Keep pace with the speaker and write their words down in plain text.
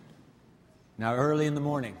Now early in the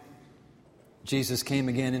morning, Jesus came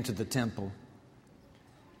again into the temple,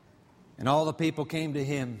 and all the people came to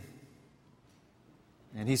him,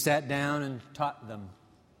 and he sat down and taught them.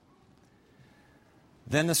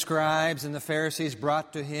 Then the scribes and the Pharisees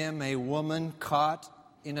brought to him a woman caught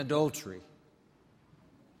in adultery.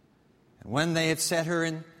 And when they had set her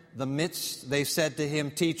in the midst, they said to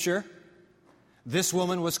him, "Teacher, this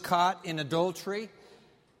woman was caught in adultery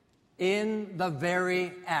in the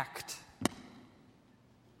very act."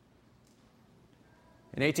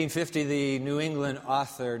 In 1850, the New England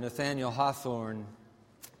author Nathaniel Hawthorne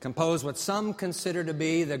composed what some consider to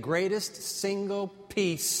be the greatest single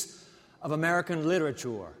piece of American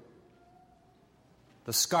literature,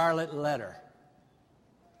 The Scarlet Letter.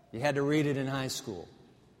 You had to read it in high school.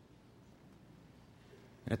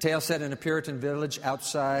 A tale set in a Puritan village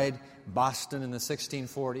outside Boston in the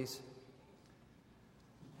 1640s.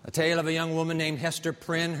 A tale of a young woman named Hester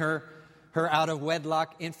Prynne, her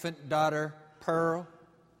out-of-wedlock infant daughter, Pearl.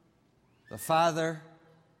 The father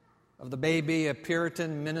of the baby, a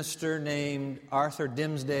Puritan minister named Arthur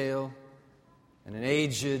Dimmesdale, and an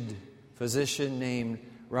aged physician named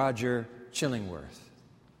Roger Chillingworth.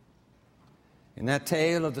 In that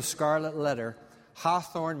tale of the Scarlet Letter,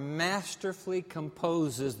 Hawthorne masterfully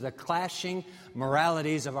composes the clashing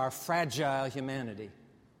moralities of our fragile humanity.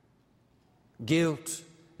 Guilt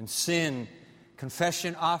and sin,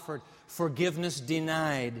 confession offered, forgiveness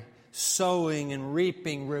denied, sowing and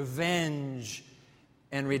reaping, revenge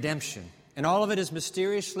and redemption. And all of it is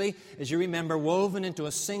mysteriously, as you remember, woven into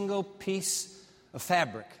a single piece of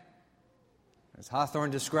fabric. As Hawthorne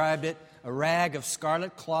described it, a rag of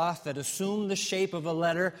scarlet cloth that assumed the shape of a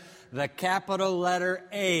letter, the capital letter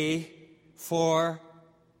A for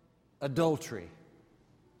adultery.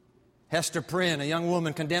 Hester Prynne, a young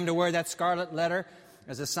woman condemned to wear that scarlet letter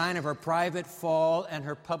as a sign of her private fall and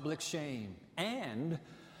her public shame. And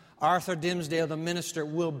Arthur Dimmesdale, the minister,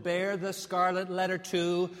 will bear the scarlet letter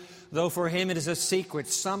too, though for him it is a secret,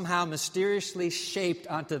 somehow mysteriously shaped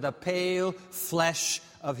onto the pale flesh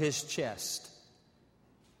of his chest.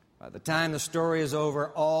 By the time the story is over,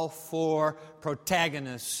 all four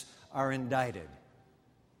protagonists are indicted.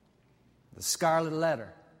 The Scarlet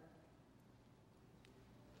Letter.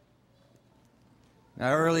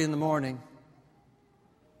 Now, early in the morning,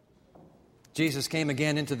 Jesus came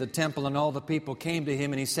again into the temple, and all the people came to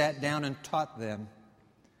him, and he sat down and taught them.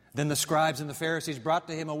 Then the scribes and the Pharisees brought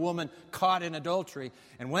to him a woman caught in adultery.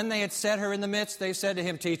 And when they had set her in the midst, they said to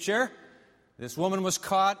him, "Teacher, this woman was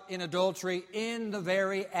caught in adultery in the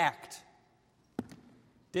very act."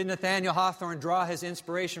 Did Nathaniel Hawthorne draw his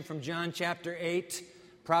inspiration from John chapter 8?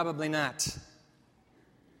 Probably not.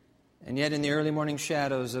 And yet in the early morning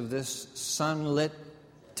shadows of this sunlit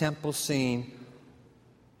temple scene,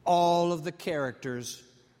 all of the characters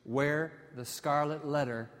wear the scarlet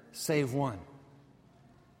letter, save one.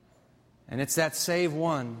 And it's that save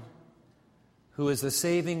one who is the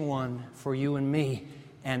saving one for you and me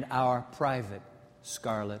and our private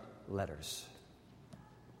scarlet letters.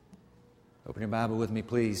 Open your Bible with me,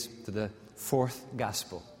 please, to the fourth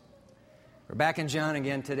gospel. We're back in John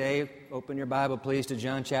again today. Open your Bible, please, to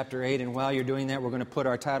John chapter 8. And while you're doing that, we're going to put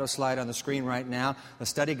our title slide on the screen right now. The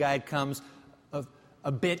study guide comes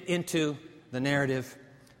a bit into the narrative.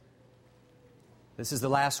 This is the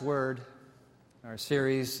last word. Our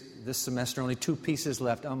series this semester, only 2 pieces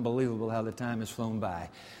left. Unbelievable how the time has flown by.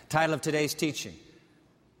 Title of today's teaching,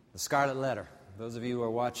 The Scarlet Letter. Those of you who are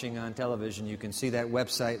watching on television, you can see that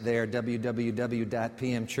website there,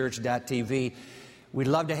 www.pmchurch.tv. We'd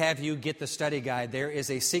love to have you get the study guide. There is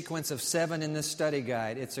a sequence of 7 in this study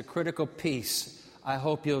guide. It's a critical piece. I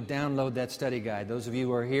hope you'll download that study guide. Those of you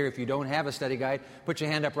who are here, if you don't have a study guide, put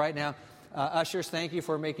your hand up right now. Ushers, thank you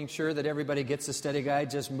for making sure that everybody gets the study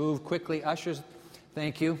guide. Just move quickly. Ushers,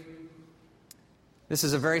 thank you. This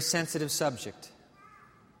is a very sensitive subject.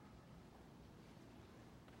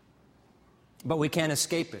 But we can't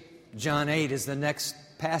escape it. John 8 is the next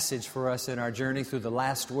passage for us in our journey through the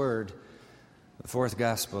last word, the fourth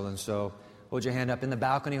gospel. And so hold your hand up. In the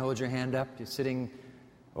balcony, hold your hand up. You're sitting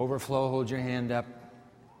overflow, hold your hand up.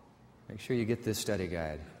 Make sure you get this study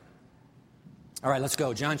guide. All right, let's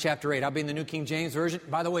go. John chapter 8. I'll be in the New King James Version.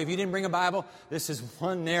 By the way, if you didn't bring a Bible, this is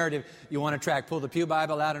one narrative you want to track. Pull the Pew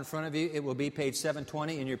Bible out in front of you. It will be page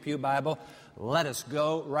 720 in your Pew Bible. Let us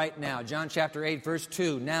go right now. John chapter 8, verse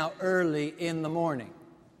 2. Now early in the morning,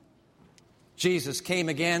 Jesus came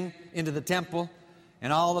again into the temple,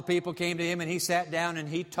 and all the people came to him, and he sat down and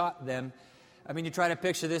he taught them. I mean, you try to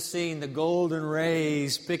picture this scene, the golden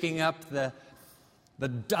rays picking up the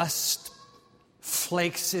dust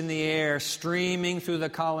flakes in the air, streaming through the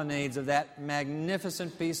colonnades of that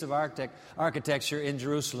magnificent piece of architecture in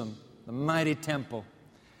Jerusalem, the mighty temple.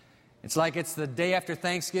 It's like it's the day after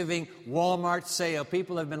Thanksgiving Walmart sale.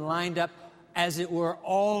 People have been lined up, as it were,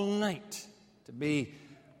 all night to be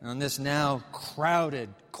on this now crowded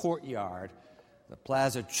courtyard, the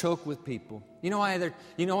plaza choked with people. You know why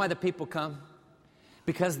the people come?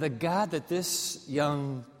 Because the God that this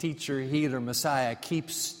young teacher, healer, Messiah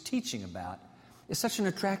keeps teaching about is such an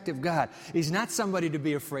attractive God. He's not somebody to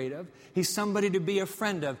be afraid of. He's somebody to be a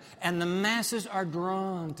friend of. And the masses are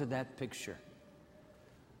drawn to that picture.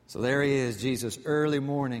 So there he is, Jesus, early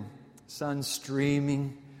morning, sun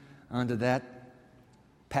streaming onto that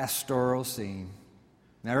pastoral scene.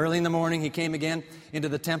 Now, early in the morning, he came again into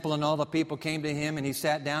the temple, and all the people came to him, and he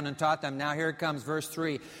sat down and taught them. Now, here it comes, verse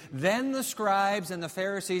 3. Then the scribes and the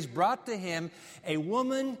Pharisees brought to him a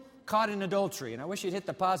woman caught in adultery. And I wish you'd hit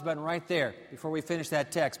the pause button right there before we finish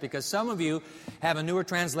that text, because some of you have a newer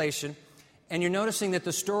translation, and you're noticing that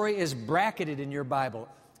the story is bracketed in your Bible,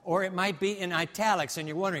 or it might be in italics, and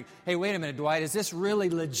you're wondering, hey, wait a minute, Dwight, is this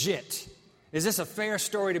really legit? Is this a fair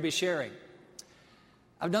story to be sharing?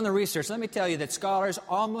 I've done the research. Let me tell you that scholars,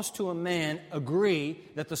 almost to a man, agree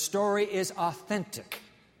that the story is authentic.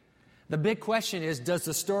 The big question is, does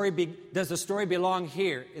the story belong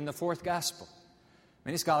here in the fourth gospel?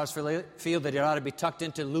 Many scholars feel that it ought to be tucked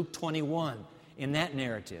into Luke 21 in that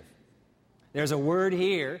narrative. There's a word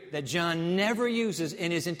here that John never uses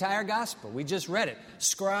in his entire gospel. We just read it,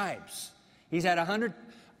 scribes. He's had 100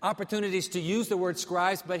 opportunities to use the word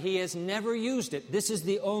scribes, but he has never used it. This is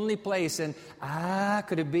the only place, and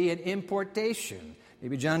could it be an importation?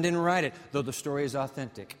 Maybe John didn't write it, though the story is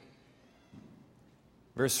authentic.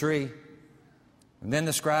 Verse 3, and then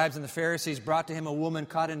the scribes and the Pharisees brought to him a woman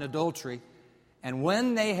caught in adultery, and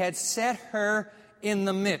when they had set her in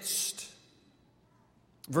the midst,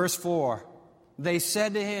 verse 4, they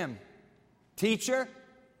said to him, Teacher,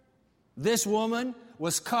 this woman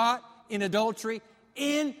was caught in adultery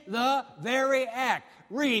in the very act.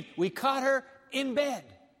 Read, we caught her in bed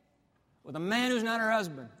with a man who's not her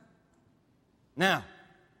husband. Now,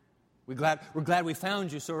 we're glad we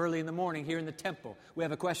found you so early in the morning here in the temple. We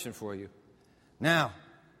have a question for you. Now,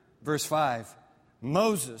 verse 5,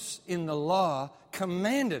 Moses in the law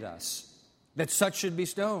commanded us that such should be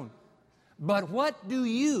stoned. But what do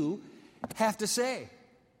you have to say?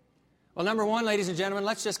 Well, number one, ladies and gentlemen,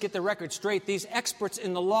 let's just get the record straight. These experts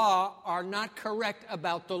in the law are not correct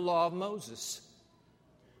about the law of Moses.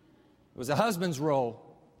 It was a husband's role,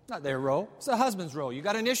 not their role. It's a husband's role. You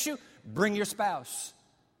got an issue? Bring your spouse.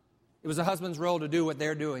 It was a husband's role to do what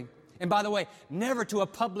they're doing. And by the way, never to a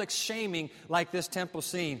public shaming like this temple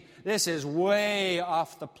scene. This is way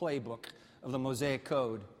off the playbook of the Mosaic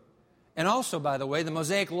Code. And also, by the way, the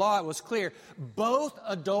Mosaic law, it was clear. Both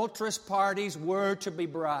adulterous parties were to be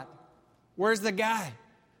brought. Where's the guy?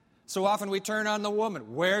 So often we turn on the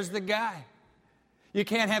woman. Where's the guy? You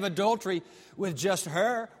can't have adultery with just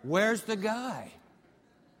her. Where's the guy?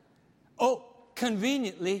 Oh,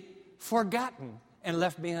 conveniently forgotten and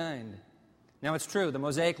left behind. Now, it's true. The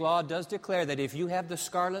Mosaic law does declare that if you have the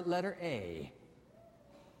scarlet letter A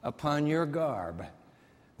upon your garb,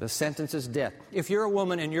 the sentence is death. If you're a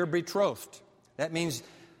woman and you're betrothed, that means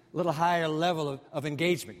a little higher level of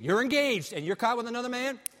engagement. You're engaged and you're caught with another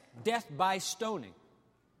man, death by stoning.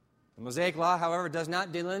 The Mosaic law, however, does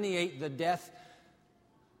not delineate the death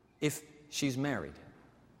if she's married.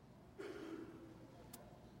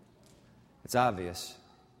 It's obvious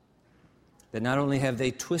that not only have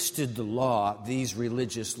they twisted the law, these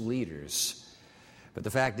religious leaders, but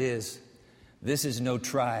the fact is, this is no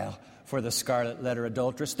trial for the scarlet letter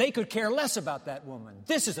adulteress. They could care less about that woman.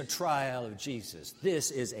 This is a trial of Jesus.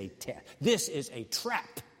 This is a test. This is a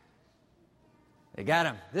trap. They got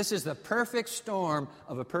him. This is the perfect storm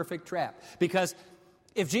of a perfect trap. Because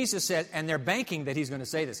if Jesus said, and they're banking that he's going to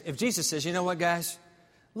say this, if Jesus says, you know what, guys,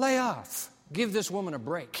 lay off, give this woman a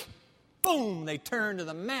break. Boom, they turn to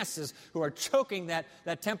the masses who are choking that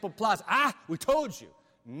temple plaza. We told you.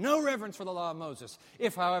 No reverence for the law of Moses.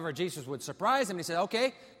 If, however, Jesus would surprise them, he said,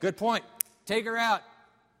 okay, good point. Take her out.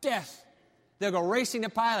 Death. They'll go racing to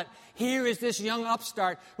Pilate. Here is this young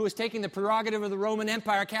upstart who is taking the prerogative of the Roman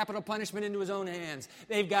Empire, capital punishment, into his own hands.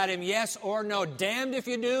 They've got him yes or no. Damned if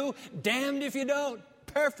you do, damned if you don't.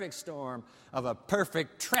 Perfect storm of a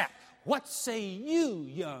perfect trap. What say you,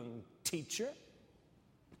 young teacher?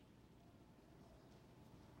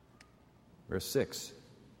 Verse 6.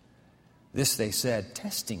 This they said,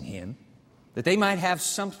 testing him, that they might have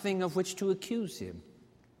something of which to accuse him.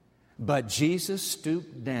 But Jesus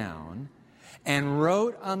stooped down and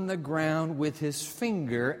wrote on the ground with his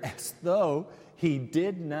finger as though he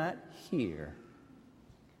did not hear.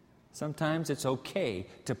 Sometimes it's okay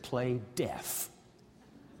to play deaf.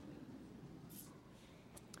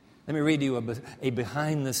 Let me read you a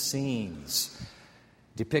behind-the-scenes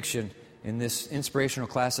depiction in this inspirational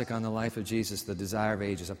classic on the life of Jesus, The Desire of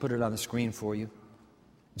Ages. I put it on the screen for you.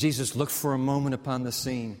 Jesus looked for a moment upon the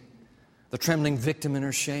scene. The trembling victim in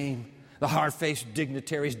her shame. The hard-faced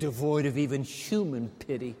dignitaries devoid of even human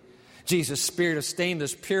pity. Jesus' spirit of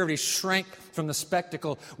stainless purity shrank from the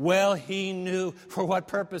spectacle. Well, he knew for what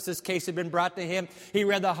purpose this case had been brought to him. He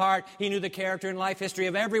read the heart. He knew the character and life history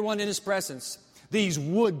of everyone in his presence. These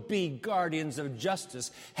would-be guardians of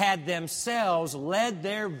justice had themselves led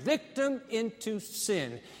their victim into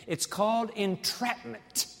sin. It's called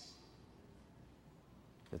entrapment.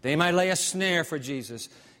 That they might lay a snare for Jesus,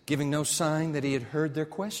 giving no sign that he had heard their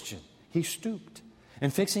question. He stooped,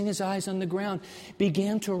 and fixing his eyes on the ground,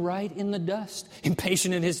 began to write in the dust.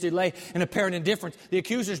 Impatient in his delay and apparent indifference, the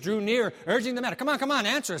accusers drew near, urging the matter. Come on,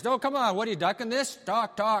 answer us. Oh, come on, what are you ducking this?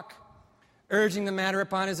 Talk. Urging the matter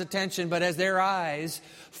upon his attention, but as their eyes,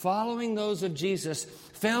 following those of Jesus,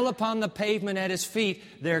 fell upon the pavement at his feet,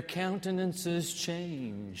 their countenances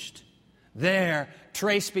changed. There,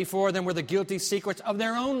 traced before them, were the guilty secrets of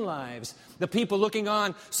their own lives. The people looking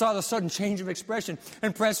on saw the sudden change of expression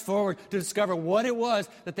and pressed forward to discover what it was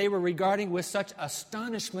that they were regarding with such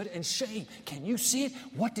astonishment and shame. Can you see it?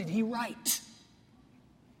 What did he write?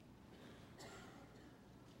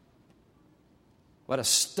 What a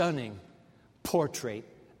stunning portrait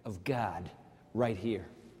of God right here.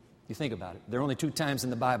 You think about it. There are only 2 times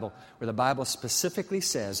in the Bible where the Bible specifically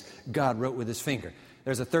says God wrote with his finger.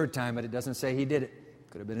 There's a 3rd time, but it doesn't say he did it.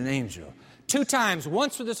 Could have been an angel. 2 times,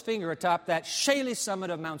 once with his finger atop that shaly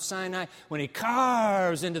summit of Mount Sinai, when he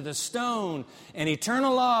carves into the stone an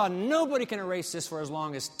eternal law. Nobody can erase this for as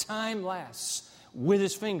long as time lasts. With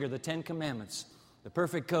his finger, the 10 Commandments, the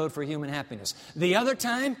perfect code for human happiness. The other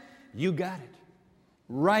time, you got it.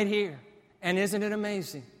 Right here. And isn't it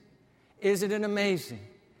amazing? Isn't it amazing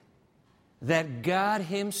that God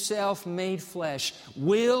himself made flesh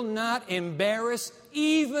will not embarrass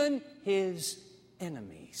even his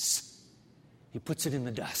enemies? He puts it in the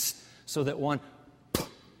dust so that one,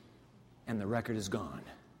 and the record is gone.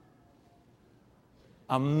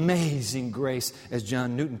 Amazing grace, as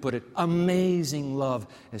John Newton put it. Amazing love,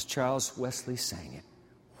 as Charles Wesley sang it.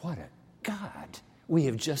 What a God we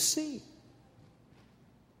have just seen.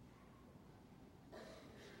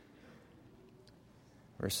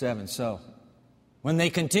 Verse 7, so when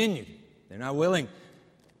they continued, they're not willing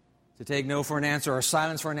to take no for an answer or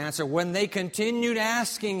silence for an answer. When they continued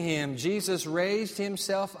asking him, Jesus raised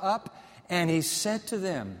himself up and he said to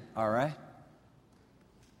them, all right,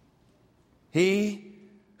 he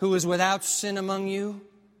who is without sin among you,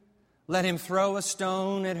 let him throw a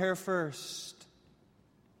stone at her first.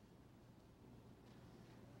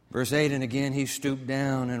 Verse 8, and again he stooped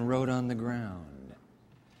down and wrote on the ground.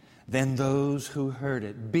 Then those who heard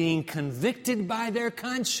it, being convicted by their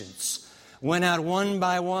conscience, went out one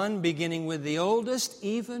by one, beginning with the oldest,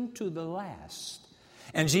 even to the last.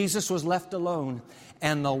 And Jesus was left alone,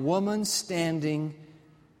 and the woman standing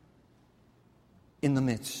in the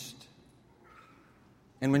midst.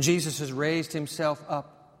 And when Jesus has raised himself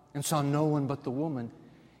up and saw no one but the woman,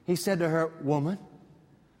 he said to her, Woman,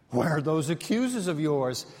 where are those accusers of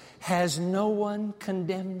yours? Has no one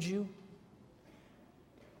condemned you?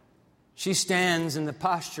 She stands in the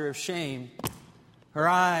posture of shame, her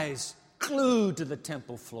eyes glued to the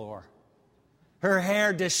temple floor, her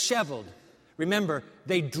hair disheveled. Remember,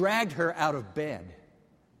 they dragged her out of bed.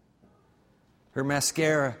 Her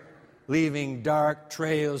mascara leaving dark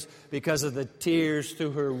trails because of the tears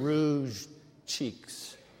through her rouged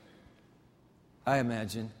cheeks. I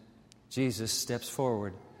imagine Jesus steps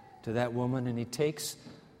forward to that woman and he takes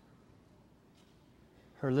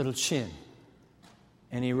her little chin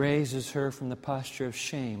and he raises her from the posture of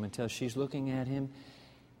shame until she's looking at him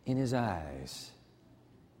in his eyes.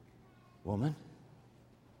 Woman,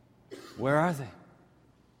 where are they?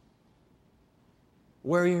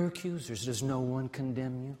 Where are your accusers? Does no one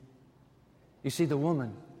condemn you? You see, the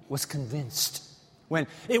woman was convinced. When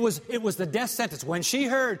it was the death sentence. When she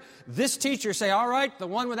heard this teacher say, all right, the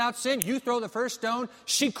one without sin, you throw the first stone,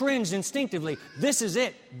 she cringed instinctively. This is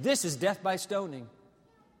it. This is death by stoning.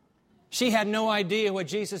 She had no idea what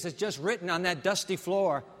Jesus has just written on that dusty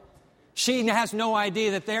floor. She has no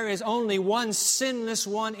idea that there is only one sinless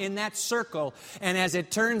one in that circle. And as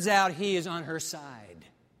it turns out, he is on her side.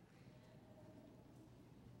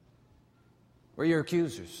 Where are your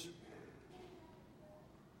accusers?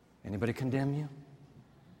 Anybody condemn you?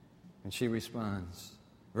 And she responds.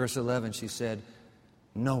 Verse 11, she said,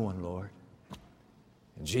 No one, Lord.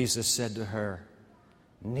 And Jesus said to her,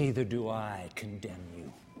 "Neither do I condemn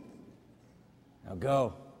you. Now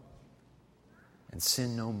go and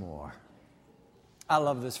sin no more." I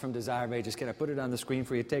love this from Desire of Ages. Can I put it on the screen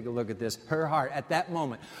for you? Take a look at this. Her heart, at that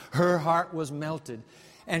moment, her heart was melted.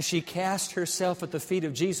 And she cast herself at the feet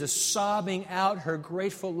of Jesus, sobbing out her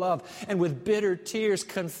grateful love and with bitter tears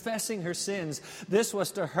confessing her sins. This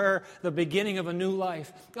was to her the beginning of a new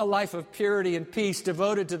life, a life of purity and peace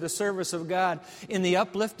devoted to the service of God. In the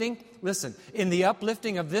uplifting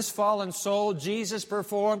of this fallen soul, Jesus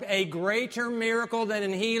performed a greater miracle than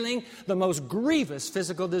in healing the most grievous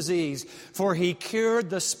physical disease. For He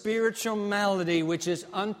cured the spiritual malady which is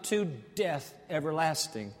unto death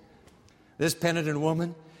everlasting. This penitent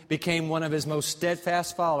woman became one of His most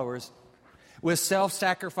steadfast followers. With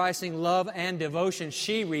self-sacrificing love and devotion,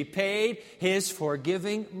 she repaid His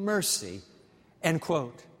forgiving mercy. End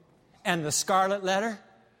quote. And the scarlet letter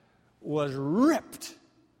was ripped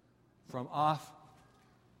from off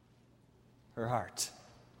her heart.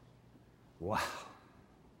 Wow.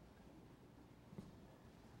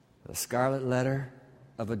 The scarlet letter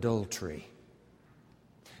of adultery.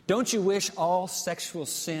 Don't you wish all sexual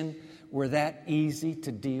sin were that easy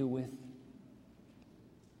to deal with?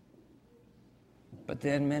 But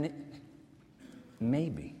then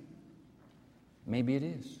maybe it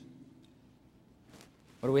is.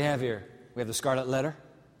 What do we have here? We have the scarlet letter.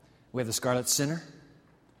 We have the scarlet sinner.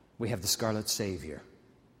 We have the scarlet Savior.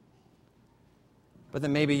 But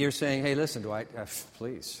then maybe you're saying, "Hey, listen, Dwight,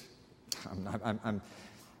 please.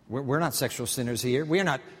 We're not sexual sinners here. We are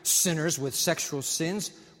not sinners with sexual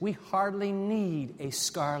sins. We hardly need a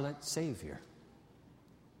scarlet Savior."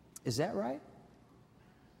 Is that right?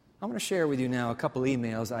 I'm going to share with you now a couple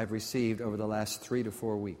emails I've received over the last 3 to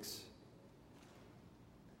 4 weeks.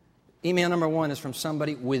 Email number 1 is from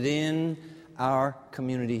somebody within our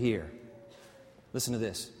community here. Listen to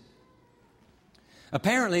this.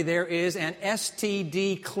 Apparently there is an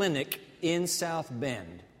STD clinic in South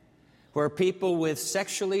Bend where people with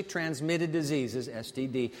sexually transmitted diseases,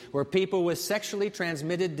 STD, where people with sexually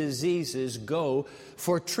transmitted diseases go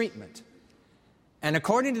for treatment. And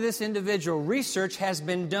according to this individual, research has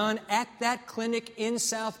been done at that clinic in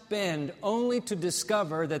South Bend only to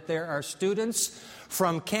discover that there are students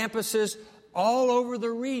from campuses all over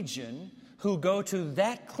the region who go to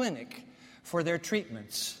that clinic for their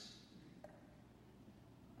treatments.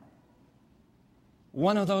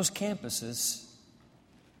 One of those campuses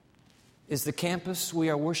is the campus we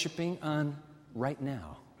are worshiping on right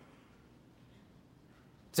now.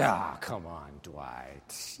 Come on,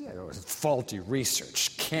 Dwight. Yeah, it was faulty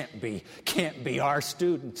research. Can't be our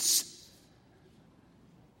students.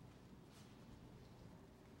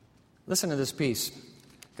 Listen to this piece.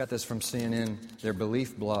 Got this from CNN, their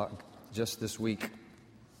Belief blog, just this week.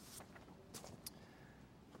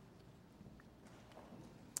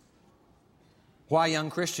 Why young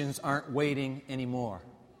Christians aren't waiting anymore.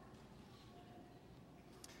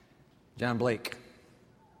 John Blake.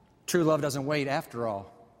 True love doesn't wait after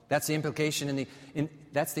all. That's the implication in the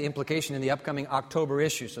upcoming October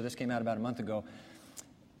issue. So this came out about a month ago.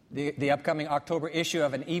 The upcoming October issue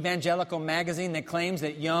of an evangelical magazine that claims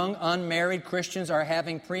that young unmarried Christians are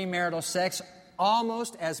having premarital sex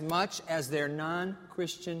almost as much as their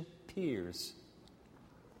non-Christian peers.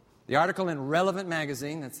 The article in Relevant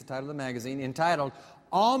Magazine, that's the title of the magazine, entitled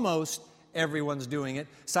 "Almost Everyone's Doing It,"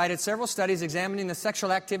 cited several studies examining the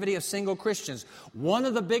sexual activity of single Christians. One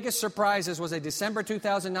of the biggest surprises was a December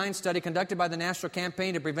 2009 study conducted by the National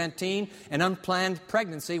Campaign to Prevent Teen and Unplanned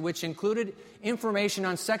Pregnancy, which included information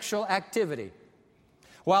on sexual activity.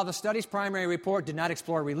 While the study's primary report did not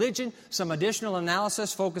explore religion, some additional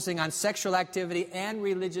analysis focusing on sexual activity and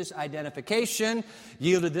religious identification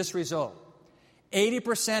yielded this result.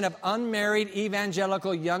 80% of unmarried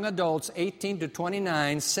evangelical young adults 18 to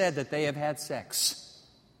 29 said that they have had sex.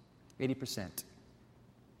 80%.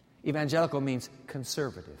 Evangelical means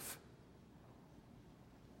conservative.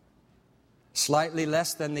 Slightly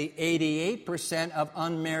less than the 88% of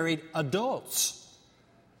unmarried adults,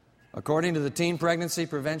 according to the Teen Pregnancy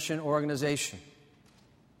Prevention Organization.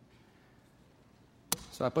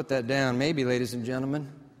 So I put that down. Maybe, ladies and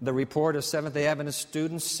gentlemen, the report of Seventh-day Adventist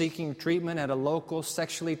students seeking treatment at a local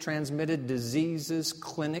sexually transmitted diseases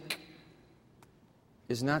clinic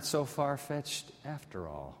is not so far-fetched after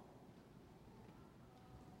all.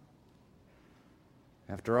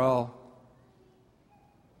 After all,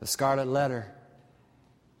 the Scarlet Letter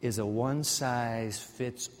is a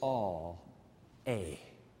one-size-fits-all A.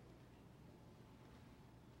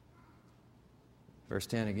 Verse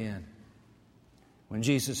 10 again. When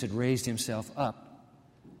Jesus had raised himself up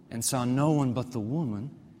and saw no one but the woman,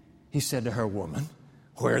 he said to her, "Woman,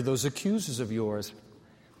 Where are those accusers of yours?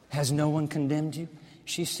 Has no one condemned you?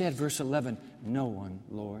 She said, verse 11, no one,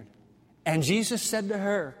 Lord. And Jesus said to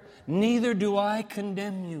her, neither do I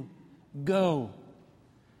condemn you. Go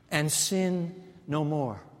and sin no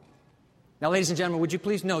more. Now, ladies and gentlemen, would you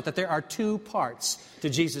please note that there are two parts to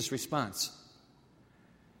Jesus' response.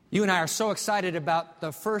 You and I are so excited about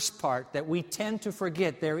the first part that we tend to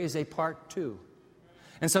forget there is a part two.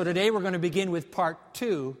 And so today we're going to begin with part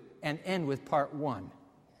two and end with part one.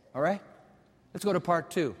 All right? Let's go to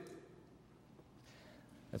part two.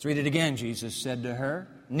 Let's read it again. Jesus said to her,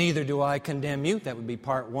 neither do I condemn you. That would be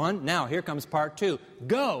part one. Now, here comes part two.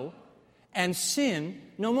 Go and sin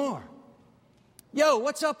no more. Yo,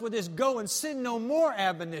 what's up with this go and sin no more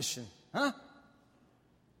admonition? Huh?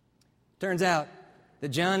 Turns out that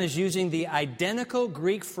John is using the identical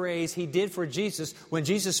Greek phrase he did for Jesus when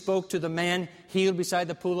Jesus spoke to the man healed beside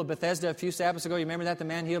the pool of Bethesda a few Sabbaths ago. You remember that? The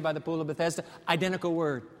man healed by the pool of Bethesda? Identical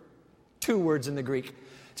word. Two words in the Greek.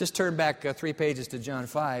 Just turn back 3 pages to John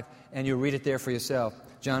 5, and you'll read it there for yourself.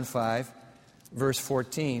 John 5, verse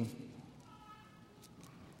 14.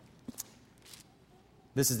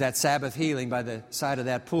 This is that Sabbath healing by the side of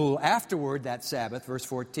that pool. Afterward, that Sabbath, verse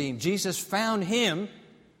 14, Jesus found him,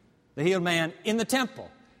 the healed man, in the temple.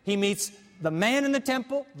 He meets the man in the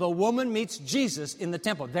temple. The woman meets Jesus in the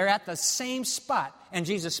temple. They're at the same spot, and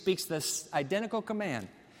Jesus speaks this identical command.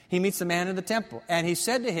 He meets the man in the temple, and he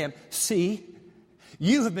said to him, see,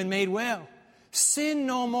 you have been made well. Sin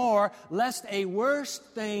no more, lest a worse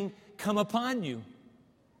thing come upon you.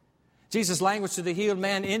 Jesus' language to the healed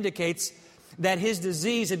man indicates that his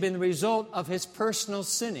disease had been the result of his personal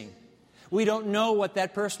sinning. We don't know what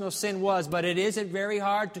that personal sin was, but it isn't very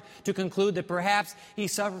hard to conclude that perhaps he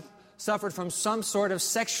suffered from some sort of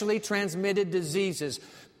sexually transmitted disease.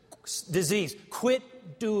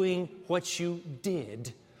 Quit doing what you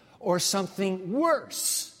did, or something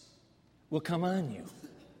worse will come on you.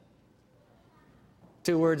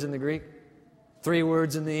 2 words in the Greek, 3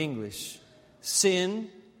 words in the English. Sin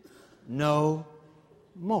no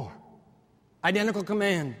more. Identical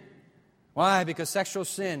command. Why? Because sexual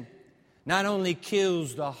sin not only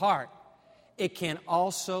kills the heart, it can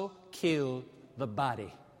also kill the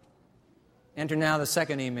body. Enter now the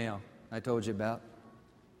second email I told you about.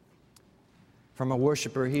 From a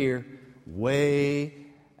worshiper here, way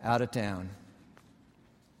out of town,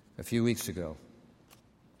 a few weeks ago.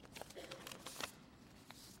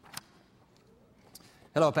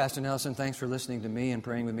 Hello, Pastor Nelson. Thanks for listening to me and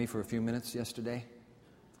praying with me for a few minutes yesterday.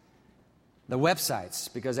 The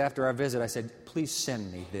websites, because after our visit I said, please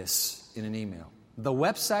send me this in an email. The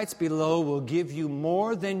websites below will give you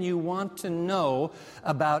more than you want to know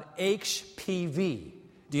about HPV.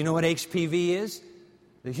 Do you know what HPV is?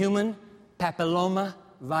 The human papilloma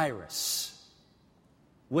virus.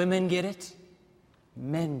 Women get it.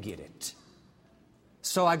 Men get it.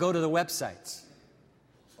 So I go to the websites.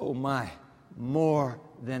 Oh my, more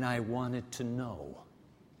than I wanted to know.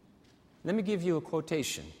 Let me give you a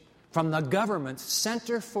quotation from the government's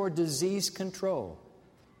Center for Disease Control.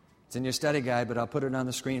 It's in your study guide, but I'll put it on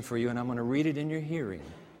the screen for you, and I'm going to read it in your hearing.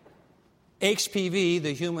 HPV,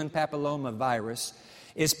 the human papilloma virus,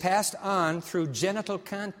 is passed on through genital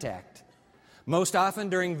contact, most often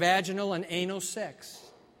during vaginal and anal sex.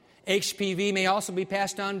 HPV may also be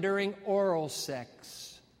passed on during oral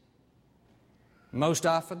sex. Most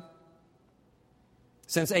often,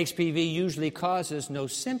 since HPV usually causes no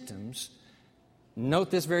symptoms,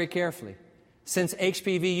 note this very carefully. Since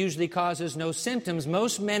HPV usually causes no symptoms,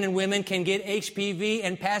 most men and women can get HPV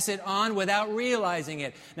and pass it on without realizing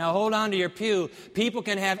it. Now hold on to your pew. People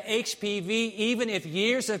can have HPV even if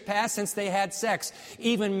years have passed since they had sex.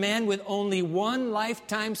 Even men with only one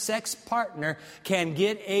lifetime sex partner can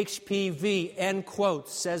get HPV, end quote,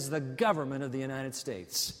 says the government of the United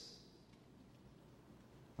States.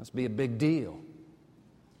 Must be a big deal.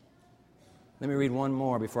 Let me read one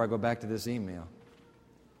more before I go back to this email.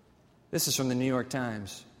 This is from the New York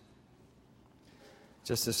Times,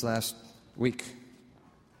 just this last week.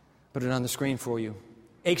 Put it on the screen for you.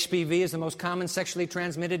 HPV is the most common sexually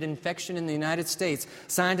transmitted infection in the United States.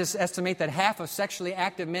 Scientists estimate that half of sexually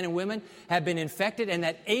active men and women have been infected, and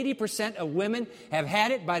that 80% of women have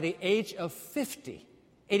had it by the age of 50.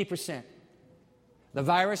 80%. The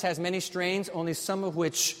virus has many strains, only some of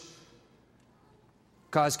which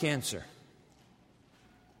cause cancer.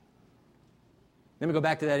 Let me go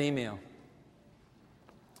back to that email.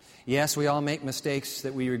 Yes, we all make mistakes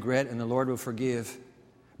that we regret and the Lord will forgive,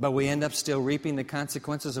 but we end up still reaping the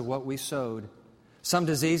consequences of what we sowed. Some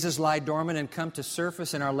diseases lie dormant and come to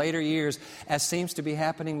surface in our later years, as seems to be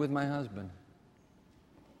happening with my husband.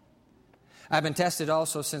 I've been tested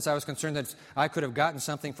also since I was concerned that I could have gotten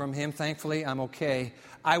something from him. Thankfully, I'm okay.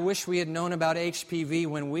 I wish we had known about HPV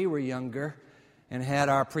when we were younger and had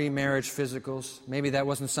our pre-marriage physicals. Maybe that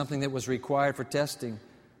wasn't something that was required for testing.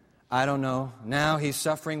 I don't know. Now he's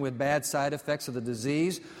suffering with bad side effects of the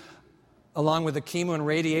disease, along with the chemo and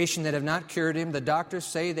radiation that have not cured him. The doctors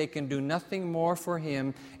say they can do nothing more for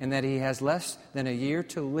him and that he has less than a year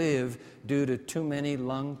to live due to too many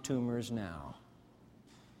lung tumors now.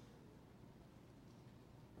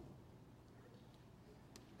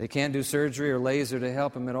 They can't do surgery or laser to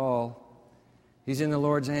help him at all. He's in the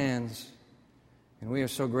Lord's hands. And we are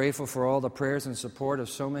so grateful for all the prayers and support of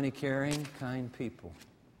so many caring, kind people.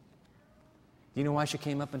 You know why she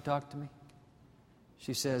came up and talked to me?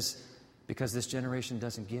 She says, because this generation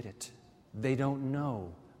doesn't get it. They don't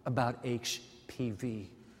know about HPV.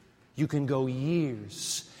 You can go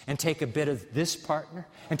years and take a bit of this partner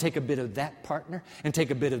and take a bit of that partner and take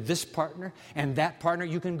a bit of this partner and that partner.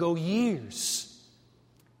 You can go years.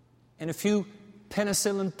 And a few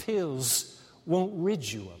penicillin pills won't rid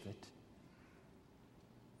you of it.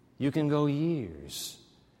 You can go years,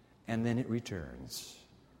 and then it returns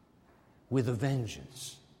with a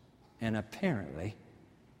vengeance. And apparently,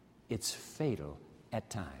 it's fatal at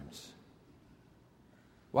times.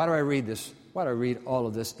 Why do I read this? Why do I read all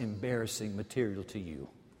of this embarrassing material to you?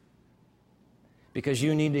 Because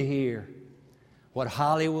you need to hear what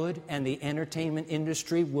Hollywood and the entertainment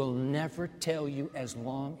industry will never tell you as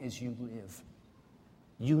long as you live.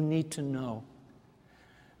 You need to know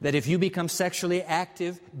that if you become sexually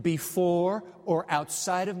active before or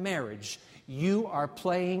outside of marriage, you are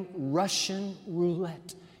playing Russian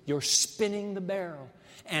roulette. You're spinning the barrel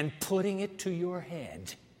and putting it to your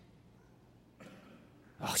head.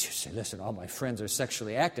 Oh, you say, listen, all my friends are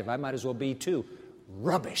sexually active. I might as well be too.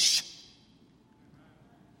 Rubbish.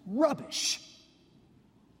 Rubbish.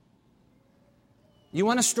 You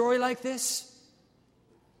want a story like this?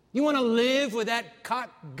 You want to live with that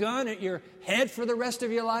cocked gun at your head for the rest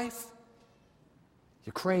of your life?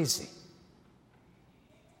 You're crazy.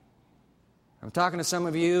 I'm talking to some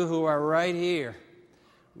of you who are right here.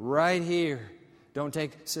 Right here. Don't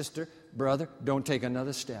take, sister, brother, don't take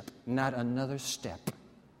another step. Not another step.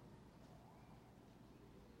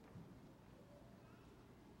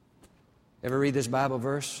 Ever read this Bible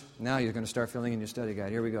verse? Now you're going to start filling in your study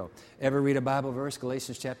guide. Here we go. Ever read a Bible verse?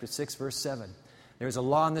 Galatians chapter 6, verse 7. There's a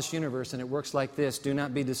law in this universe, and it works like this. Do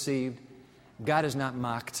not be deceived. God is not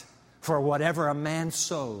mocked. For whatever a man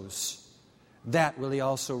sows, that will he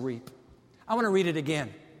also reap. I want to read it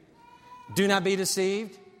again. Do not be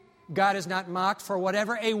deceived. God is not mocked. For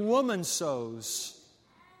whatever a woman sows,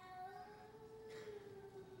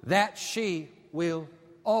 that she will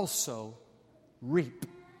also reap.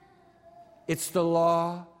 It's the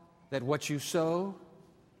law that what you sow,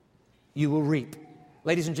 you will reap.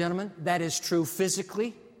 Ladies and gentlemen, that is true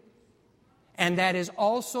physically, and that is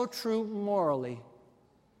also true morally.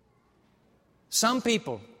 Some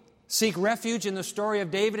people seek refuge in the story of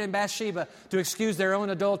David and Bathsheba to excuse their own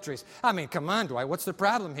adulteries. I mean, come on, Dwight, what's the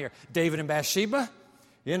problem here? David and Bathsheba?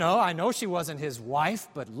 You know, I know she wasn't his wife,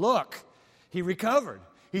 but look, he recovered.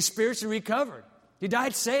 He spiritually recovered. He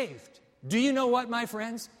died saved. Do you know what, my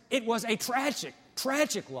friends? It was a tragic,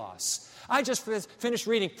 tragic loss. I just finished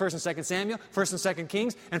reading 1st and 2nd Samuel, 1st and 2nd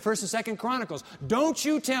Kings, and 1st and 2nd Chronicles. Don't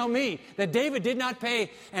you tell me that David did not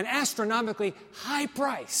pay an astronomically high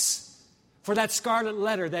price for that scarlet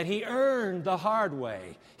letter that he earned the hard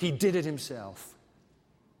way. He did it himself.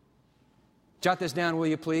 Jot this down, will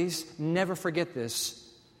you please? Never forget this.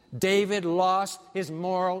 David lost his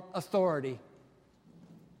moral authority.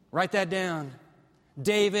 Write that down.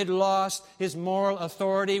 David lost his moral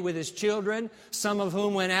authority with his children, some of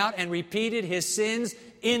whom went out and repeated his sins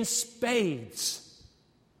in spades.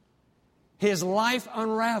 His life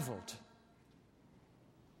unraveled.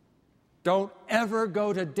 Don't ever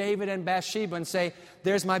go to David and Bathsheba and say,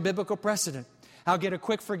 there's my biblical precedent. I'll get a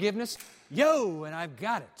quick forgiveness. And I've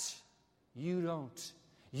got it. You don't.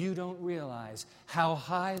 You don't realize how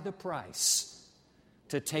high the price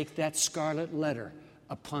to take that scarlet letter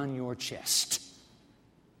upon your chest.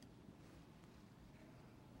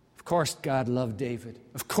 Of course God loved David.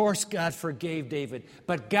 Of course God forgave David.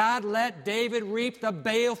 But God let David reap the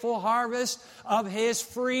baleful harvest of his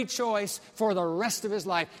free choice for the rest of his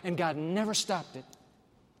life. And God never stopped it.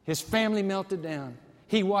 His family melted down.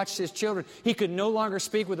 He watched his children. He could no longer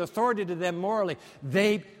speak with authority to them morally.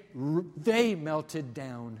 They melted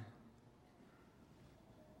down.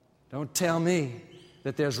 Don't tell me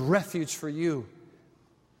that there's refuge for you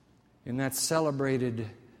in that celebrated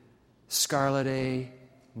Scarlet A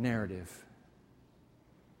narrative.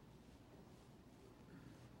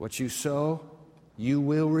 What you sow, you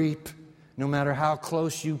will reap, no matter how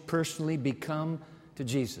close you personally become to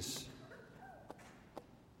Jesus.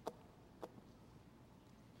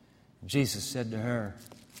 Jesus said to her,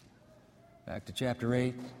 back to chapter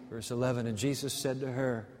 8, verse 11, and Jesus said to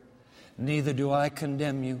her, neither do I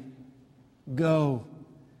condemn you. Go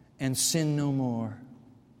and sin no more.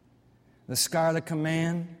 The scarlet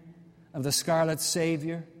command of the scarlet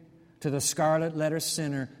Savior to the scarlet letter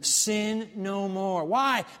sinner, sin no more.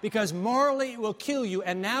 Why? Because morally it will kill you,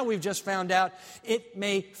 and now we've just found out it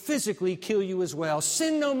may physically kill you as well.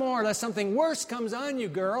 Sin no more, lest something worse comes on you,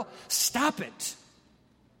 girl. Stop it.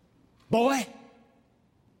 Boy,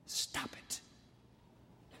 stop it.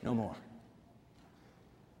 No more.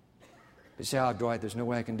 You say, oh, Dwight, there's no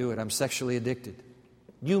way I can do it. I'm sexually addicted.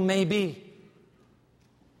 You may be.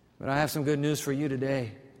 But I have some good news for you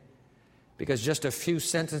today. Because just a few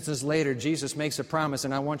sentences later, Jesus makes a promise,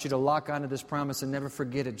 and I want you to lock onto this promise and never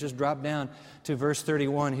forget it. Just drop down to verse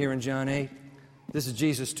 31 here in John 8. This is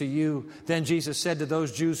Jesus to you. Then Jesus said to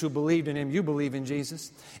those Jews who believed in Him, you believe in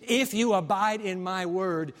Jesus. If you abide in my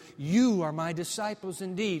word, you are my disciples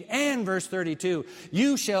indeed. And verse 32,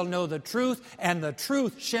 you shall know the truth, and the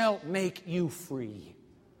truth shall make you free.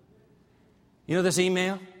 You know this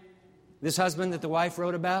email? This husband that the wife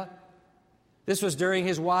wrote about? This was during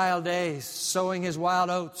his wild days, sowing his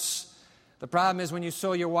wild oats. The problem is when you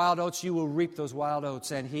sow your wild oats, you will reap those wild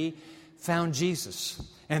oats. And he found Jesus.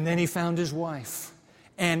 And then he found his wife.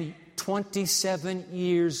 And 27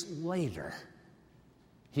 years later,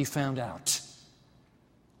 he found out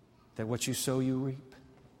that what you sow, you reap.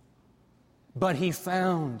 But he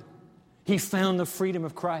found the freedom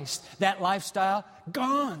of Christ. That lifestyle,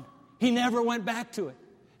 gone. He never went back to it.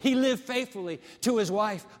 He lived faithfully to his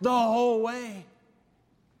wife the whole way.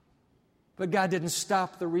 But God didn't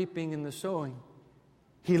stop the reaping and the sowing.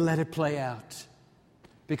 He let it play out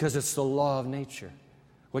because it's the law of nature.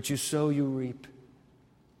 What you sow, you reap.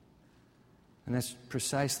 And that's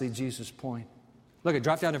precisely Jesus' point. Look,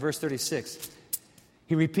 drop down to verse 36.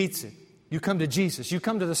 He repeats it. You come to Jesus. You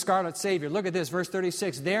come to the scarlet Savior. Look at this, verse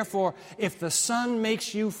 36. Therefore, if the Son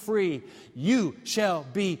makes you free, you shall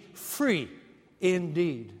be free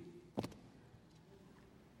indeed.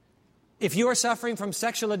 If you are suffering from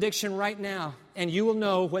sexual addiction right now, and you will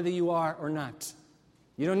know whether you are or not.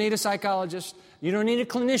 You don't need a psychologist. You don't need a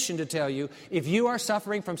clinician to tell you. If you are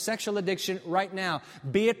suffering from sexual addiction right now,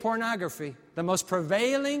 be it pornography, the most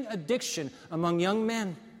prevailing addiction among young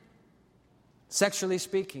men, sexually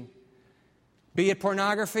speaking. Be it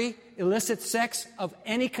pornography, illicit sex of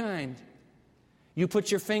any kind. You put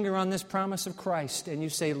your finger on this promise of Christ and you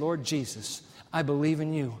say, Lord Jesus, I believe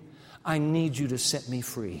in you. I need you to set me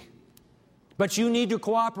free. But you need to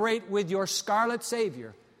cooperate with your scarlet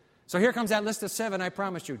Savior. So here comes that list of 7 I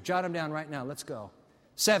promised you. Jot them down right now. Let's go.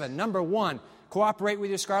 7. Number 1, cooperate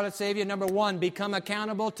with your scarlet Savior. Number 1, become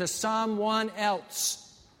accountable to someone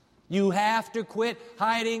else. You have to quit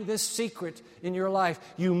hiding this secret in your life.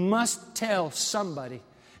 You must tell somebody.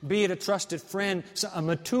 Be it a trusted friend, a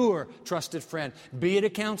mature trusted friend. Be it a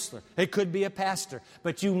counselor. It could be a pastor.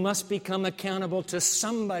 But you must become accountable to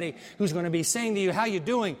somebody who's going to be saying to you, how you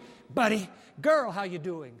doing? Buddy, girl, how you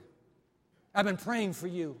doing? I've been praying for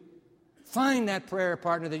you. Find that prayer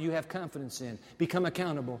partner that you have confidence in. Become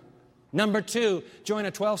accountable. Number 2, join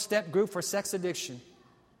a 12-step group for sex addiction.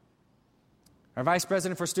 Our Vice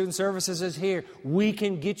President for Student Services is here. We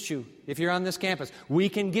can get you, if you're on this campus, we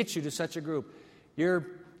can get you to such a group.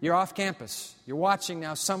 You're off campus. You're watching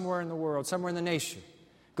now somewhere in the world, somewhere in the nation.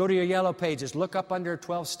 Go to your yellow pages. Look up under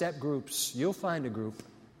 12-step groups. You'll find a group.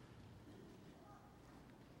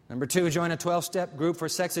 Number 2, join a 12-step group for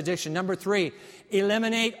sex addiction. Number 3,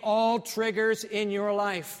 eliminate all triggers in your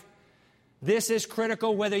life. This is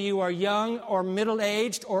critical whether you are young or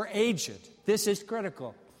middle-aged or aged. This is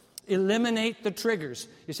critical. Eliminate the triggers.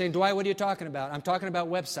 You're saying, Dwight, what are you talking about? I'm talking about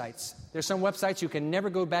websites. There's some websites you can never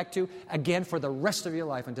go back to again for the rest of your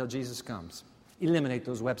life until Jesus comes. Eliminate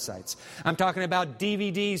those websites. I'm talking about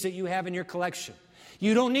DVDs that you have in your collection.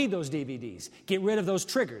 You don't need those DVDs. Get rid of those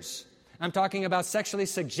triggers. I'm talking about sexually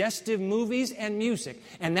suggestive movies and music.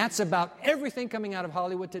 And that's about everything coming out of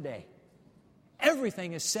Hollywood today.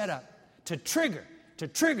 Everything is set up to trigger, to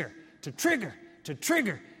trigger, to trigger, to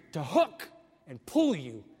trigger, to hook and pull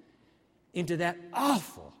you into that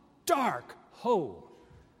awful, dark hole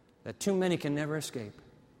that too many can never escape.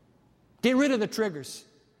 Get rid of the triggers.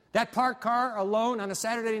 That parked car alone on a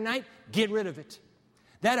Saturday night, get rid of it.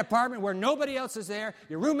 That apartment where nobody else is there,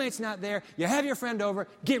 your roommate's not there, you have your friend over,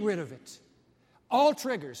 get rid of it. All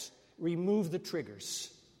triggers, remove the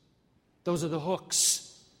triggers. Those are the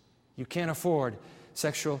hooks. You can't afford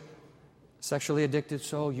sexual Sexually addicted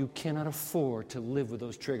soul, you cannot afford to live with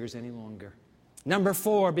those triggers any longer. Number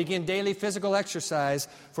 4, begin daily physical exercise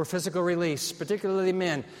for physical release, particularly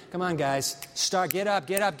men. Come on, guys. Get up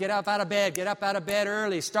out of bed. Get up out of bed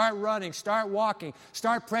early. Start running. Start walking.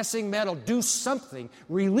 Start pressing metal. Do something.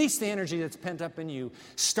 Release the energy that's pent up in you.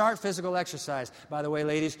 Start physical exercise. By the way,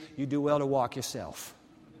 ladies, you do well to walk yourself.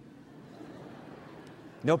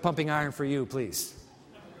 No pumping iron for you, please.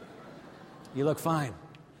 You look fine.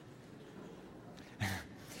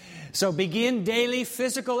 So begin daily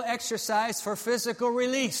physical exercise for physical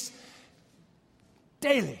release.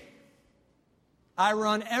 Daily. I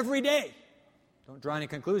run every day. Don't draw any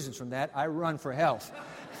conclusions from that. I run for health.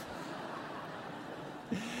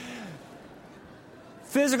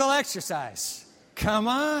 Physical exercise. Come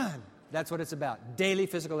on. That's what it's about. Daily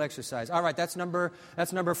physical exercise. All right, that's number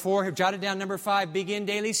 4. Jot it down. Number 5, begin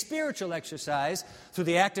daily spiritual exercise through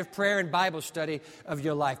the active prayer and Bible study of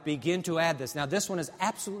your life. Begin to add this. Now, this one is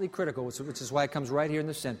absolutely critical, which is why it comes right here in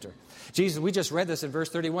the center. Jesus, we just read this in verse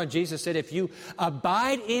 31. Jesus said, if you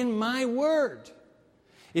abide in my word,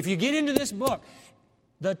 if you get into this book,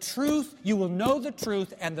 the truth, you will know the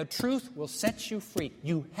truth, and the truth will set you free.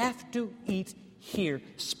 You have to eat here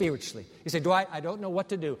spiritually. You say, I don't know what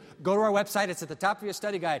to do. Go to our website. It's at the top of your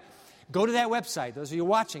study guide. Go to that website. Those of you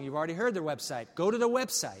watching, you've already heard the website. Go to the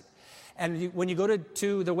website. And when you go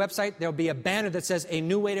to the website, there'll be a banner that says A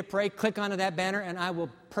New Way to Pray. Click onto that banner, and I will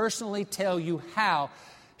personally tell you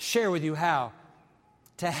share with you how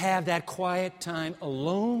to have that quiet time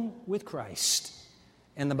alone with Christ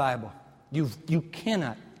and the Bible. You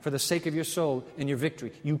cannot, for the sake of your soul and your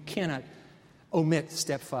victory, you cannot omit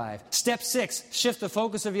step 5. Step 6, shift the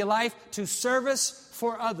focus of your life to service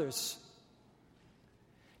for others.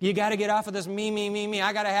 You got to get off of this me.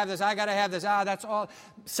 I got to have this. That's all.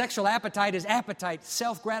 Sexual appetite is appetite,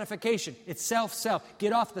 self-gratification. It's self.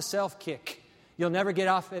 Get off the self kick. You'll never get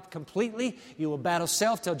off it completely. You will battle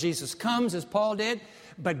self till Jesus comes, as Paul did.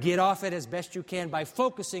 But get off it as best you can by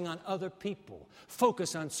focusing on other people.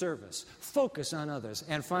 Focus on service. Focus on others.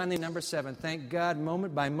 And finally, number 7, thank God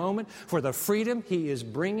moment by moment for the freedom He is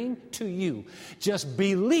bringing to you. Just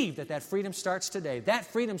believe that freedom starts today. That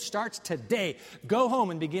freedom starts today. Go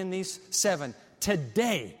home and begin these 7.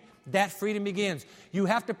 Today, that freedom begins. You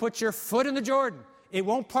have to put your foot in the Jordan. It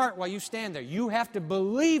won't part while you stand there. You have to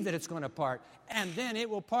believe that it's going to part, and then it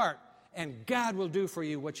will part. And God will do for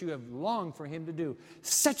you what you have longed for Him to do.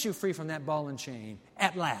 Set you free from that ball and chain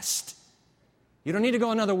at last. You don't need to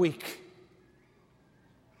go another week.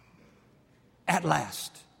 At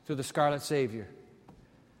last, through the Scarlet Savior.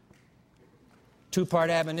 2-part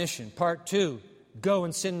admonition. Part 2, go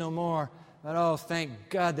and sin no more. But oh, thank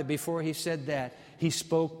God that before He said that, He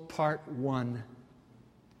spoke part 1.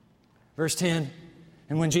 Verse 10.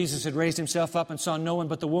 And when Jesus had raised Himself up and saw no one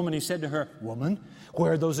but the woman, He said to her, Woman,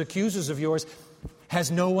 where are those accusers of yours? Has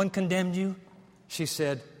no one condemned you? She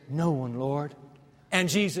said, No one, Lord. And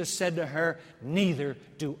Jesus said to her, Neither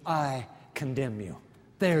do I condemn you.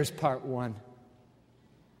 There's part 1.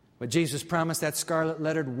 But Jesus promised that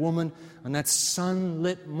scarlet-lettered woman on that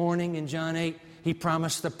sunlit morning in John 8. He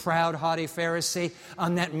promised the proud, haughty Pharisee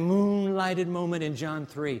on that moonlighted moment in John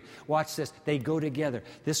 3. Watch this. They go together.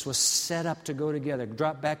 This was set up to go together.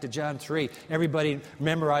 Drop back to John 3. Everybody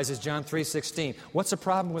memorizes John 3:16. What's the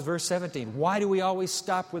problem with verse 17? Why do we always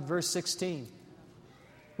stop with verse 16?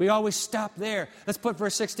 We always stop there. Let's put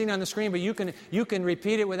verse 16 on the screen, but you can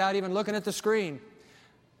repeat it without even looking at the screen.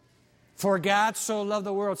 For God so loved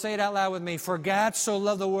the world. Say it out loud with me. For God so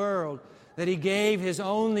loved the world that He gave His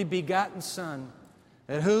only begotten Son,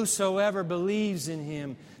 that whosoever believes in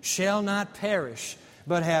Him shall not perish,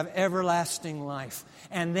 but have everlasting life.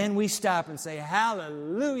 And then we stop and say,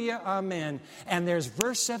 Hallelujah, Amen. And there's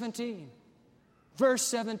verse 17. Verse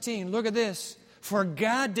 17, look at this. For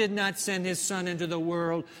God did not send His Son into the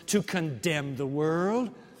world to condemn the world,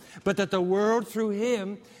 but that the world through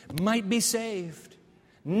Him might be saved.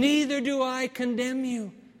 Neither do I condemn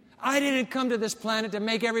you. I didn't come to this planet to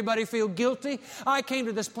make everybody feel guilty. I came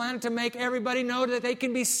to this planet to make everybody know that they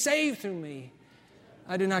can be saved through me.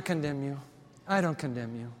 I do not condemn you. I don't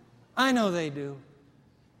condemn you. I know they do.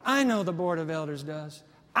 I know the Board of Elders does.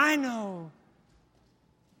 I know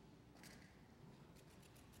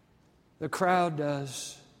the crowd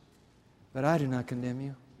does. But I do not condemn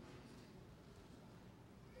you.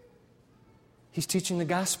 He's teaching the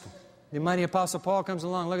gospel. The mighty Apostle Paul comes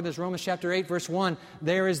along. Look at this, Romans chapter 8, verse 1.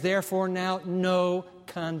 There is therefore now no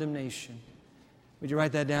condemnation. Would you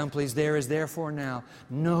write that down, please? There is therefore now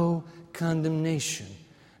no condemnation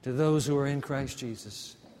to those who are in Christ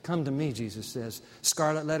Jesus. Come to me, Jesus says.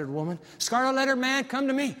 Scarlet-lettered woman. Scarlet-lettered man, come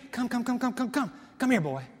to me. Come. Come here,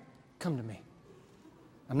 boy. Come to me.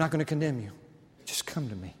 I'm not going to condemn you. Just come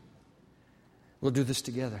to me. We'll do this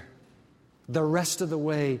together. The rest of the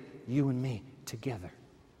way, you and me together.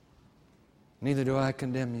 Neither do I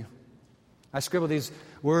condemn you. I scribbled these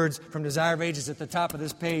words from Desire of Ages at the top of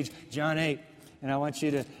this page, John 8. And I want you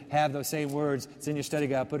to have those same words. It's in your study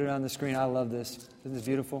guide. Put it on the screen. I love this. Isn't this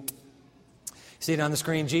beautiful? See it on the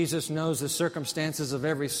screen. Jesus knows the circumstances of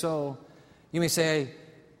every soul. You may say,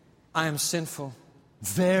 I am sinful,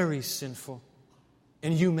 very sinful.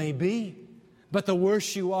 And you may be. But the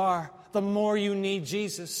worse you are, the more you need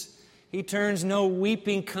Jesus. He turns no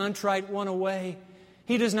weeping, contrite one away.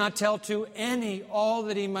 He does not tell to any all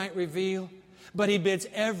that He might reveal. But He bids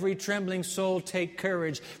every trembling soul take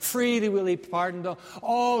courage. Freely will He pardon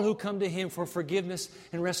all who come to Him for forgiveness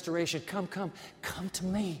and restoration. Come to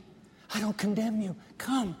me. I don't condemn you.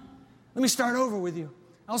 Come. Let me start over with you.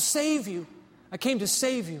 I'll save you. I came to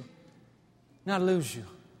save you, not lose you.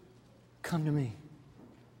 Come to me.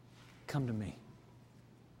 Come to me.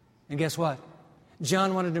 And guess what?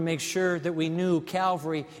 John wanted to make sure that we knew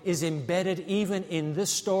Calvary is embedded even in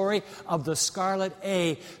this story of the scarlet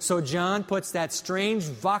A. So John puts that strange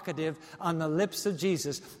vocative on the lips of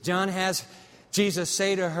Jesus. John has Jesus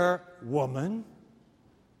say to her, woman.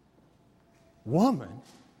 Woman?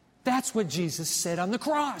 That's what Jesus said on the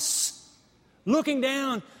cross. Looking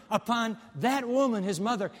down upon that woman, His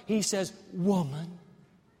mother, He says, woman.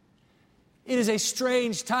 It is a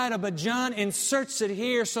strange title, but John inserts it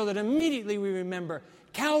here so that immediately we remember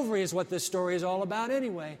Calvary is what this story is all about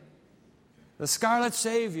anyway. The scarlet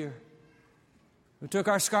Savior who took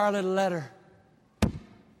our scarlet letter,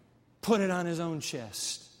 put it on His own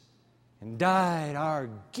chest, and died our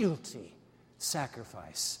guilty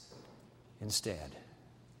sacrifice instead.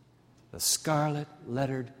 The scarlet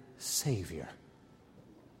lettered Savior.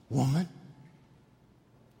 Woman,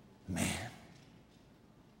 man.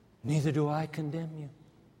 Neither do I condemn you.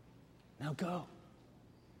 Now go.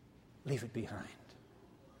 Leave it behind.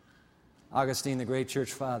 Augustine, the great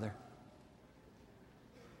church father,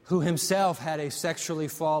 who himself had a sexually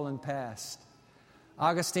fallen past.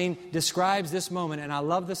 Augustine describes this moment, and I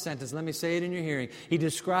love the sentence. Let me say it in your hearing. He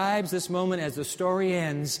describes this moment as the story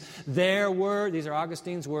ends. These are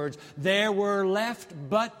Augustine's words, there were left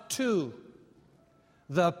but two,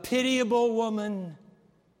 the pitiable woman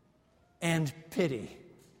and pity.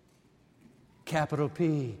 Capital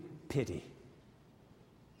P, pity.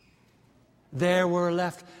 There were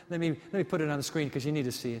left, let me put it on the screen because you need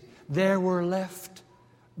to see it. There were left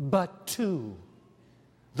but two,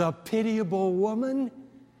 the pitiable woman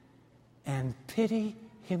and pity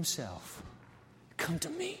Himself. Come to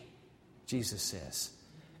me, Jesus says.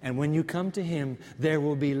 And when you come to Him, there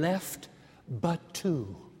will be left but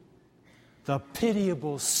two, the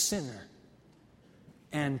pitiable sinner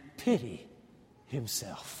and pity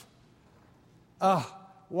Himself.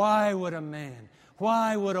 Why would a man,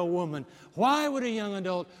 why would a woman, why would a young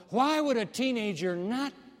adult, why would a teenager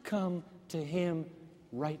not come to Him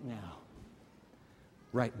right now?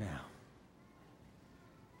 Right now.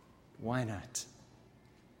 Why not?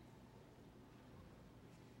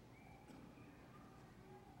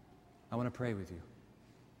 I want to pray with you.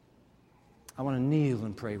 I want to kneel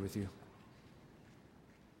and pray with you.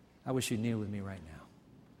 I wish you'd kneel with me right now.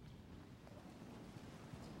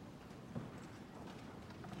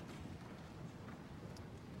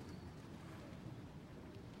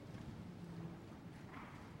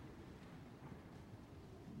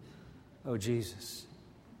 Oh, Jesus,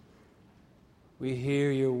 we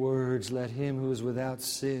hear your words, let him who is without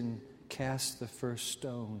sin cast the first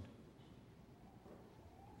stone.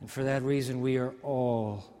 And for that reason, we are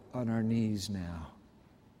all on our knees now.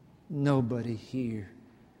 Nobody here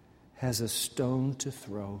has a stone to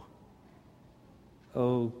throw.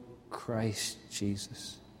 Oh, Christ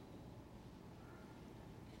Jesus,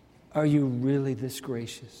 are you really this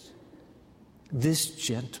gracious, this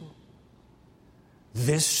gentle,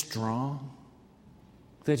 this strong,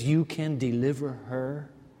 that you can deliver her,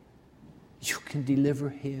 you can deliver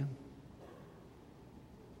him?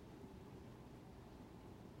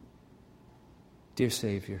 Dear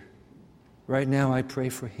Savior, right now I pray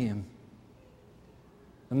for him,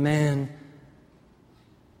 a man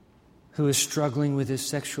who is struggling with his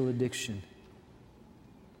sexual addiction.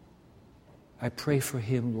 I pray for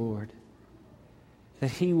him, Lord,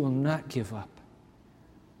 that he will not give up,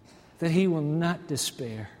 that he will not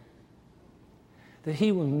despair, that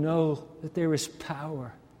he will know that there is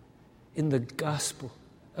power in the gospel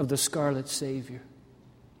of the scarlet Savior,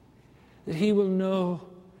 that he will know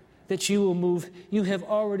that you have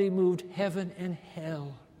already moved heaven and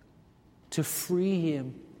hell to free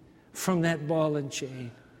him from that ball and chain.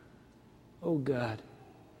 Oh God,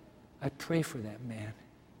 I pray for that man.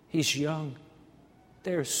 He's young.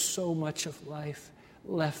 There's so much of life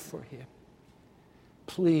left for him.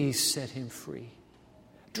 Please set him free.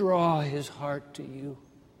 Draw his heart to you.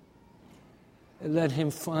 And let him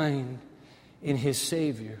find in his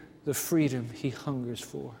Savior the freedom he hungers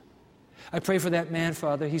for. I pray for that man,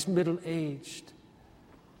 Father. He's middle-aged.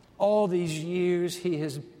 All these years he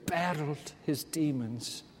has battled his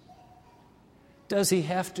demons. Does he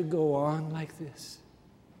have to go on like this?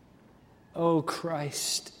 Oh,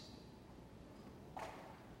 Christ,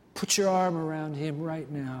 put your arm around him right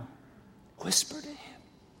now. Whisper to him,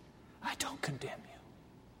 I don't condemn you.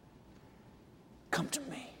 Come to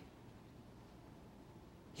me.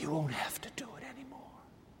 You won't have to do it anymore.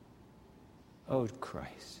 Oh,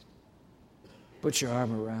 Christ, put your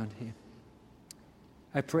arm around him.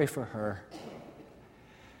 I pray for her.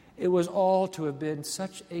 It was all to have been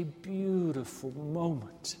such a beautiful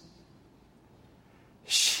moment.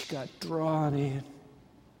 She got drawn in,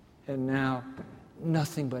 and now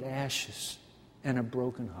nothing but ashes and a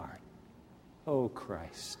broken heart. Oh,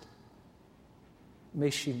 Christ, may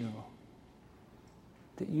she know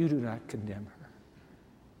that you do not condemn her,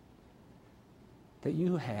 that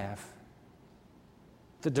you have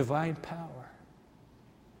the divine power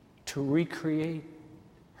to recreate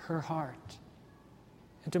her heart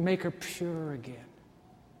and to make her pure again,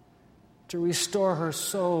 to restore her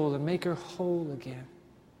soul and make her whole again.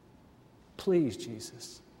 Please,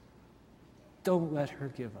 Jesus, don't let her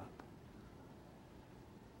give up.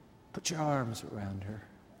 Put your arms around her.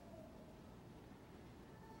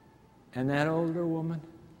 And that older woman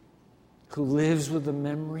who lives with the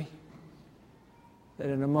memory that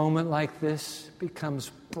in a moment like this becomes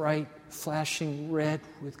bright, flashing red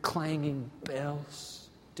with clanging bells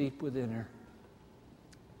deep within her.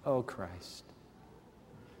 Oh, Christ.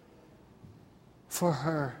 For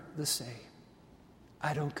her, the same.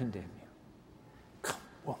 I don't condemn you. Come,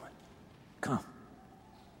 woman, come.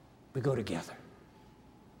 We go together.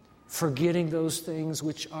 Forgetting those things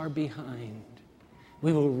which are behind,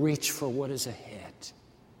 we will reach for what is ahead.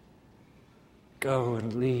 Go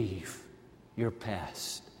and leave your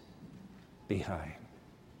past behind.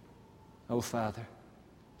 Oh, Father,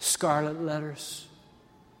 scarlet letters,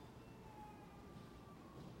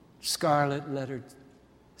 scarlet-lettered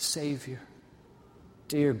Savior,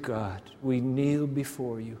 dear God, we kneel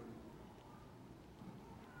before you.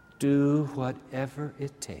 Do whatever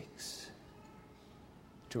it takes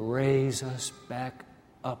to raise us back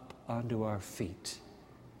up onto our feet.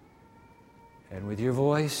 And with your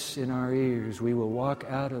voice in our ears, we will walk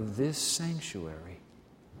out of this sanctuary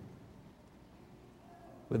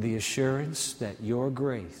with the assurance that your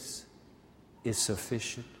grace is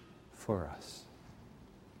sufficient for us.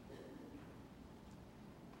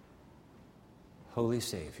 Holy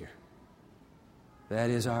Savior, that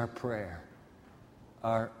is our prayer,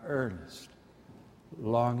 our earnest,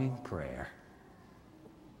 longing prayer.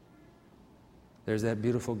 There's that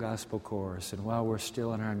beautiful gospel chorus, and while we're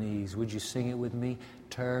still on our knees, would you sing it with me?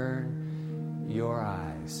 Turn your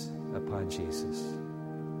eyes upon Jesus.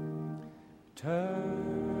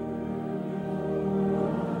 Turn.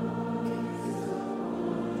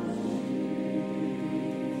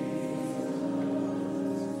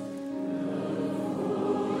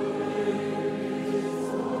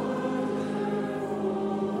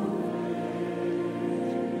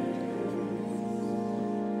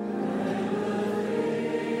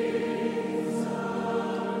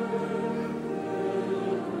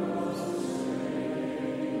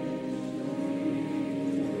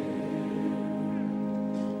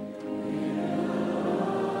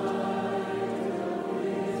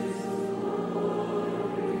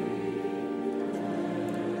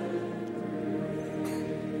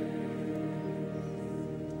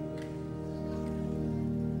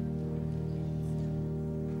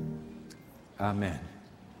 Amen.